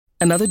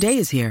Another day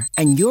is here,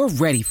 and you're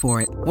ready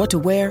for it. What to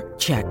wear?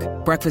 Check.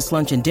 Breakfast,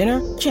 lunch, and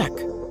dinner? Check.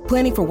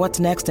 Planning for what's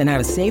next and how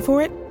to save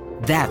for it?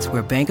 That's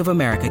where Bank of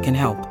America can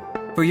help.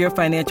 For your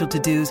financial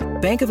to-dos,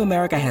 Bank of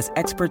America has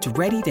experts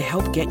ready to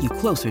help get you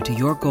closer to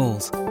your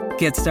goals.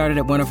 Get started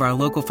at one of our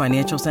local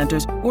financial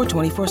centers or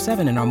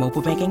 24/7 in our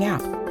mobile banking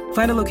app.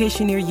 Find a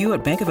location near you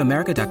at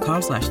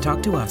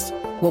bankofamerica.com/talktous.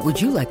 What would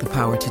you like the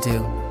power to do?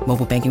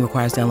 Mobile banking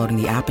requires downloading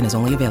the app and is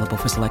only available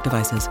for select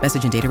devices.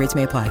 Message and data rates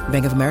may apply.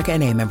 Bank of America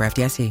N.A., member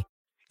FDIC.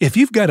 If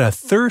you've got a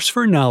thirst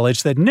for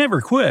knowledge that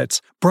never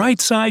quits,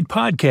 Brightside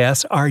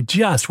Podcasts are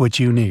just what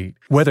you need.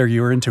 Whether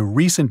you're into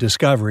recent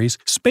discoveries,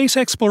 space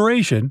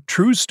exploration,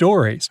 true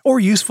stories, or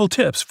useful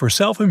tips for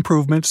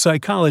self-improvement,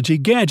 psychology,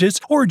 gadgets,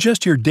 or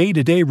just your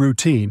day-to-day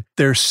routine,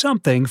 there's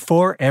something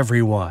for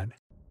everyone.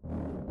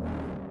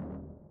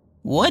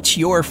 What's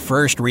your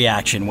first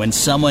reaction when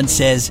someone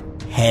says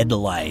head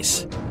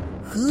lice?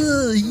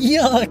 Ugh,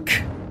 yuck!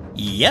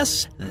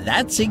 Yes,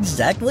 that's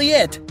exactly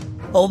it.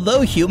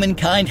 Although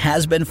humankind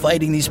has been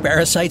fighting these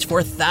parasites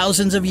for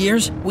thousands of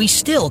years, we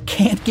still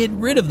can't get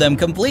rid of them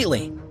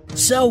completely.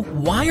 So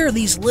why are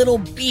these little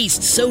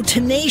beasts so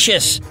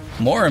tenacious?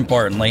 More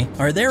importantly,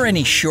 are there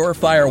any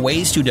surefire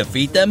ways to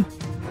defeat them?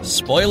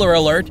 Spoiler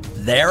alert,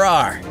 there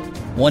are.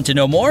 Want to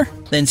know more?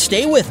 Then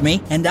stay with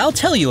me and I'll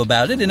tell you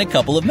about it in a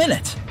couple of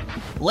minutes.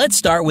 Let's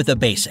start with the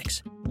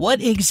basics.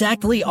 What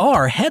exactly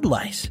are head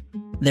lice?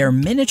 They're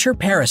miniature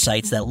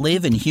parasites that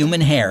live in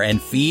human hair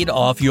and feed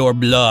off your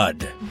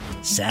blood.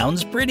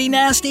 Sounds pretty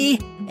nasty?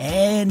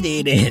 And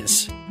it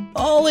is.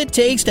 All it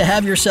takes to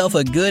have yourself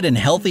a good and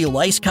healthy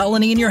lice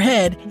colony in your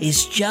head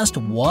is just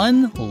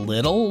one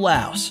little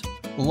louse.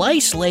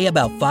 Lice lay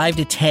about 5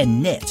 to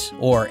 10 nits,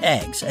 or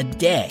eggs, a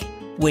day,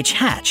 which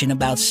hatch in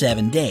about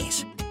 7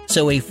 days.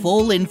 So a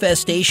full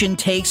infestation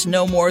takes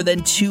no more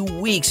than 2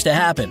 weeks to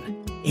happen.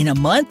 In a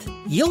month,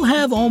 you'll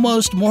have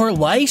almost more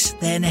lice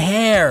than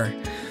hair.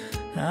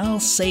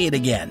 I'll say it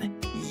again.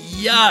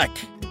 Yuck!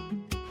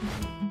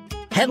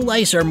 Head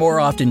lice are more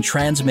often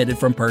transmitted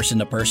from person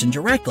to person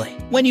directly,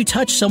 when you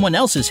touch someone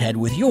else's head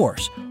with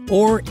yours,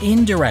 or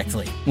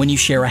indirectly, when you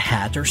share a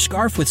hat or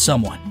scarf with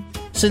someone.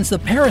 Since the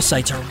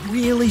parasites are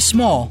really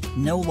small,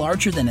 no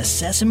larger than a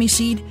sesame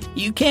seed,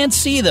 you can't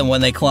see them when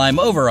they climb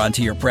over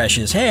onto your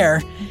precious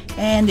hair.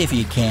 And if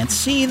you can't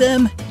see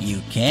them, you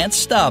can't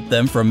stop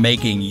them from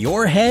making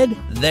your head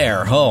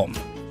their home.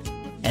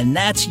 And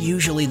that's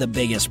usually the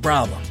biggest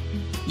problem.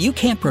 You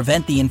can't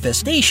prevent the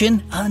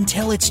infestation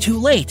until it's too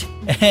late.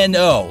 And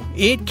oh,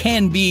 it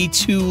can be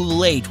too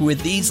late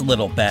with these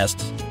little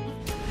pests.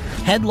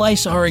 Head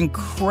lice are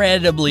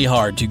incredibly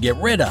hard to get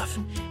rid of,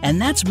 and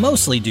that's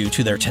mostly due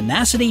to their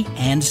tenacity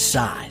and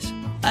size.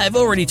 I've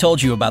already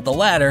told you about the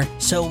latter,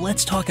 so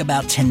let's talk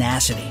about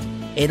tenacity.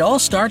 It all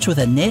starts with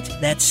a nit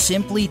that's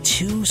simply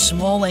too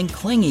small and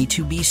clingy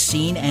to be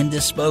seen and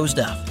disposed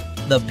of.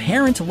 The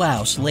parent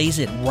louse lays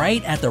it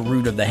right at the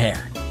root of the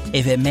hair.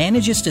 If it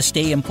manages to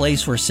stay in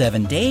place for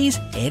 7 days,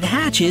 it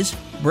hatches,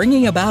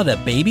 bringing about a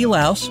baby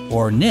louse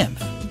or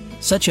nymph.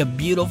 Such a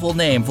beautiful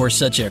name for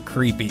such a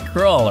creepy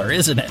crawler,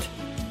 isn't it?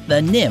 The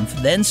nymph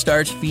then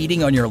starts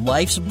feeding on your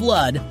life's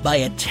blood by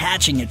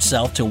attaching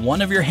itself to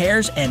one of your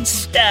hairs and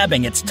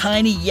stabbing its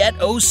tiny yet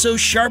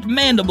oh-so-sharp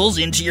mandibles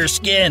into your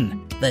skin.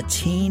 The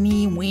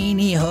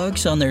teeny-weeny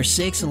hooks on their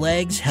 6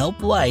 legs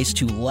help lice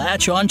to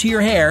latch onto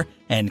your hair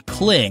and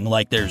cling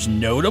like there's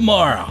no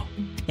tomorrow.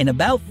 In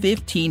about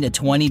 15 to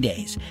 20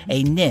 days,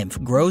 a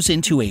nymph grows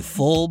into a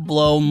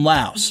full-blown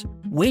louse,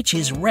 which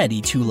is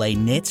ready to lay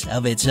nits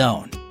of its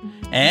own.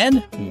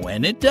 And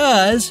when it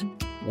does,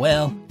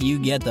 well, you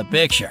get the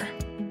picture.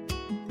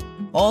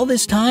 All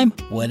this time,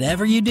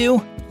 whatever you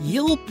do,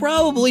 you'll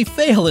probably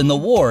fail in the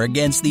war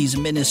against these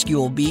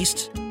minuscule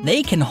beasts.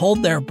 They can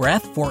hold their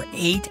breath for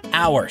 8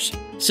 hours.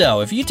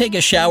 So if you take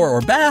a shower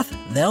or bath,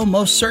 they'll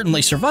most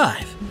certainly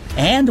survive.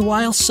 And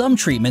while some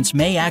treatments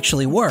may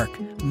actually work,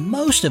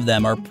 most of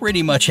them are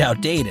pretty much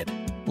outdated.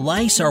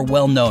 Lice are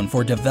well known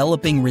for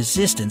developing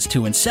resistance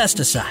to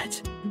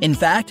insecticides. In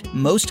fact,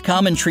 most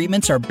common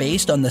treatments are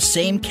based on the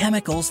same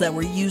chemicals that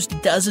were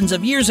used dozens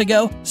of years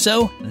ago,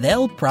 so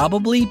they'll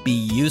probably be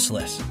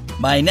useless.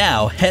 By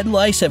now, head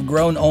lice have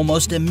grown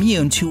almost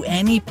immune to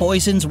any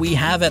poisons we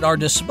have at our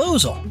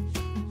disposal.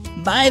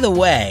 By the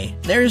way,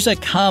 there's a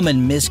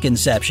common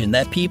misconception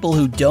that people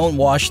who don't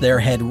wash their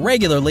head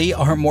regularly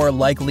are more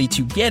likely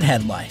to get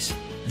head lice.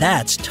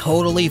 That's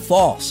totally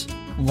false.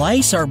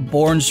 Lice are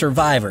born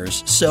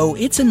survivors, so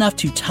it's enough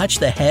to touch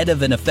the head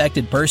of an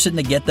affected person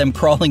to get them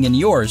crawling in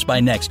yours by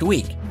next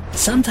week.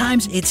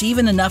 Sometimes it's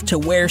even enough to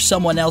wear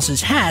someone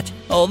else's hat,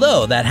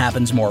 although that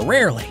happens more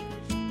rarely.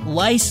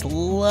 Lice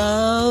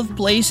love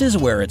places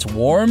where it's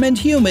warm and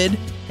humid,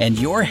 and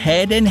your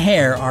head and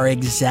hair are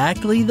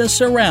exactly the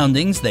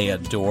surroundings they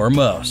adore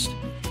most.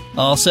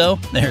 Also,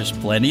 there's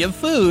plenty of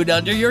food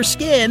under your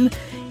skin.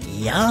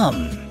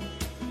 Yum!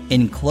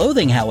 In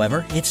clothing,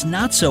 however, it's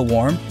not so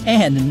warm,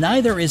 and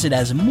neither is it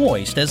as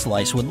moist as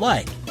lice would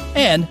like.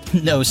 And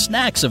no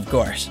snacks, of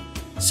course.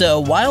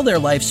 So while their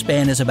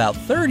lifespan is about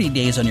 30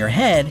 days on your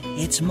head,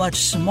 it's much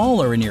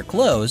smaller in your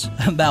clothes,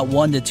 about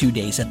 1 to 2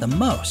 days at the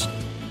most.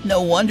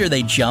 No wonder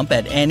they jump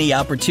at any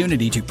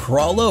opportunity to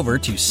crawl over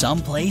to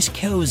someplace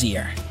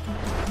cozier.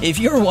 If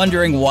you're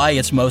wondering why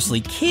it's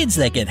mostly kids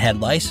that get head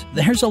lice,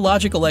 there's a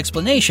logical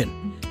explanation.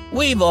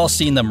 We've all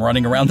seen them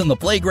running around in the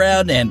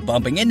playground and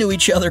bumping into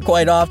each other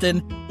quite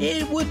often.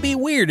 It would be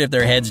weird if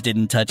their heads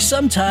didn't touch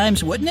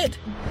sometimes, wouldn't it?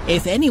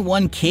 If any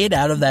one kid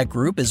out of that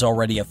group is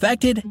already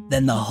affected,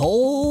 then the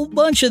whole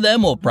bunch of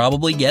them will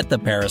probably get the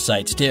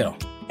parasites too.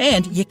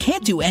 And you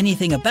can't do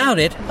anything about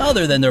it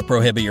other than to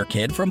prohibit your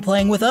kid from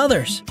playing with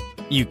others.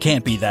 You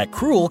can't be that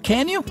cruel,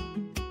 can you?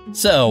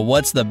 So,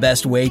 what's the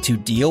best way to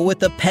deal with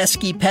the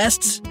pesky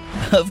pests?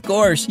 Of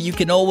course, you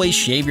can always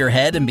shave your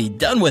head and be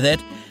done with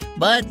it,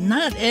 but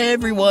not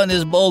everyone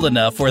is bold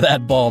enough for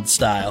that bald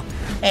style.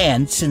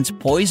 And since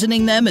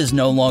poisoning them is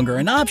no longer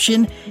an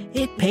option,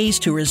 it pays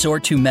to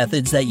resort to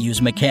methods that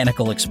use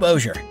mechanical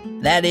exposure.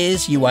 That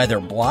is, you either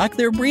block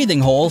their breathing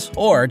holes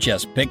or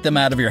just pick them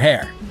out of your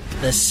hair.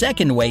 The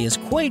second way is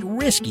quite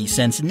risky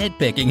since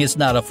nitpicking is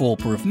not a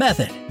foolproof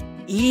method.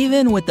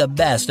 Even with the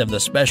best of the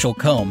special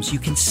combs, you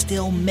can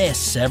still miss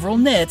several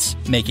nits,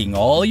 making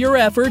all your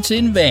efforts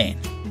in vain.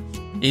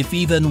 If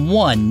even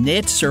one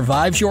nit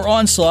survives your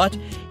onslaught,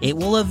 it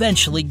will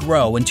eventually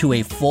grow into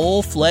a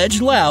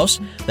full-fledged louse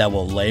that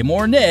will lay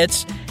more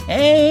nits,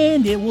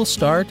 and it will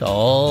start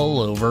all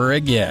over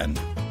again.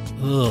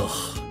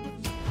 Ugh.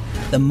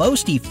 The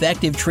most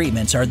effective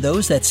treatments are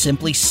those that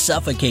simply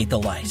suffocate the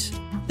lice.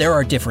 There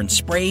are different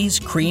sprays,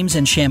 creams,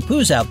 and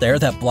shampoos out there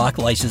that block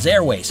lice's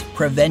airways,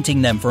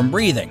 preventing them from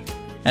breathing.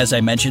 As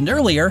I mentioned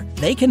earlier,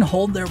 they can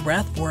hold their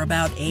breath for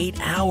about 8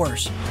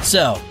 hours.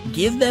 So,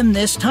 give them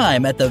this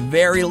time at the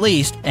very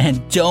least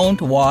and don't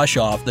wash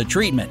off the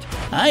treatment.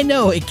 I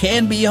know it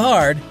can be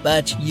hard,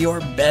 but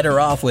you're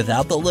better off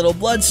without the little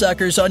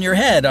bloodsuckers on your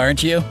head,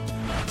 aren't you?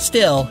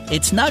 Still,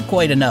 it's not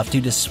quite enough to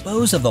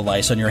dispose of the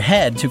lice on your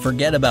head to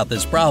forget about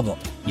this problem.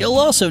 You'll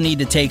also need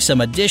to take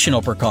some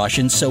additional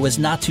precautions so as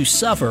not to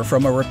suffer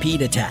from a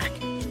repeat attack.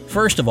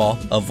 First of all,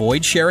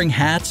 avoid sharing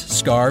hats,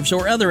 scarves,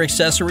 or other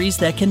accessories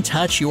that can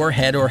touch your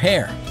head or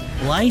hair.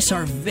 Lice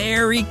are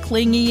very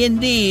clingy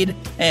indeed,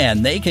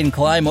 and they can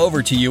climb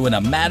over to you in a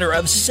matter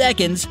of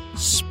seconds,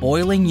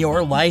 spoiling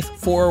your life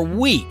for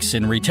weeks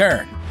in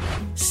return.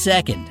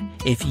 Second,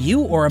 if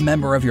you or a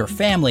member of your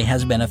family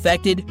has been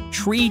affected,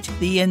 treat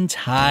the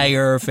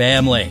entire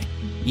family.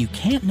 You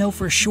can't know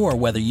for sure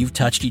whether you've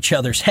touched each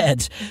other's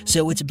heads,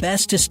 so it's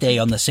best to stay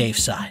on the safe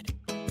side.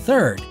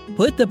 Third,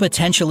 put the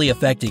potentially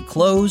affected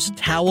clothes,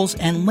 towels,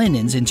 and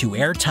linens into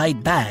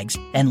airtight bags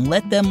and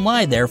let them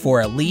lie there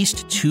for at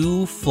least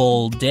 2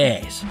 full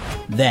days.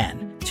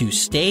 Then, to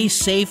stay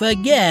safe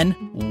again,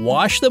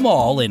 wash them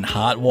all in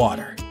hot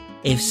water.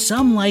 If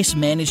some lice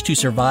manage to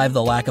survive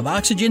the lack of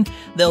oxygen,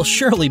 they'll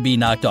surely be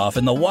knocked off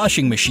in the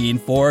washing machine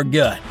for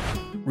good.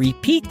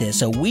 Repeat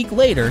this a week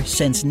later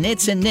since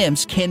nits and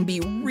nymphs can be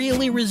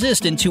really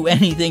resistant to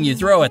anything you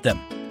throw at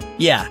them.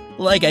 Yeah,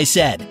 like I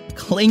said,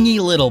 clingy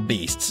little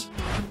beasts.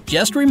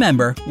 Just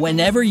remember,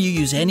 whenever you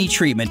use any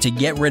treatment to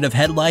get rid of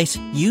head lice,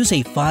 use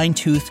a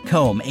fine-toothed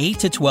comb 8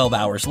 to 12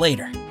 hours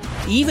later.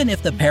 Even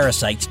if the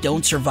parasites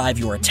don't survive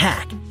your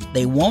attack,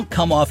 they won't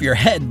come off your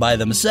head by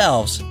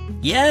themselves.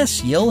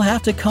 Yes, you'll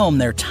have to comb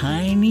their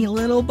tiny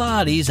little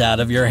bodies out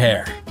of your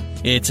hair.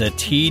 It's a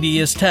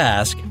tedious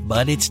task,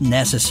 but it's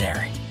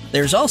necessary.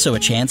 There's also a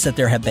chance that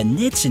there have been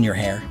nits in your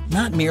hair,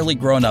 not merely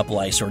grown-up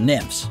lice or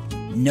nymphs.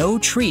 No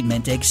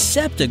treatment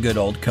except a good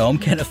old comb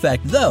can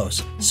affect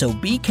those, so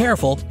be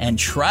careful and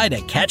try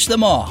to catch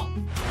them all.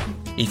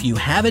 If you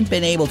haven't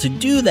been able to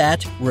do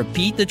that,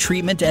 repeat the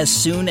treatment as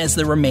soon as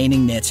the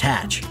remaining nits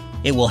hatch.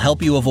 It will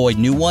help you avoid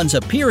new ones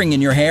appearing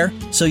in your hair,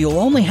 so you'll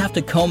only have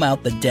to comb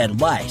out the dead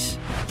lice.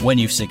 When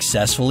you've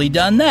successfully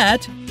done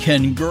that,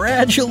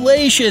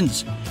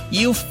 congratulations!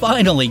 You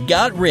finally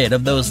got rid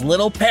of those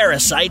little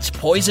parasites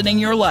poisoning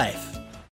your life.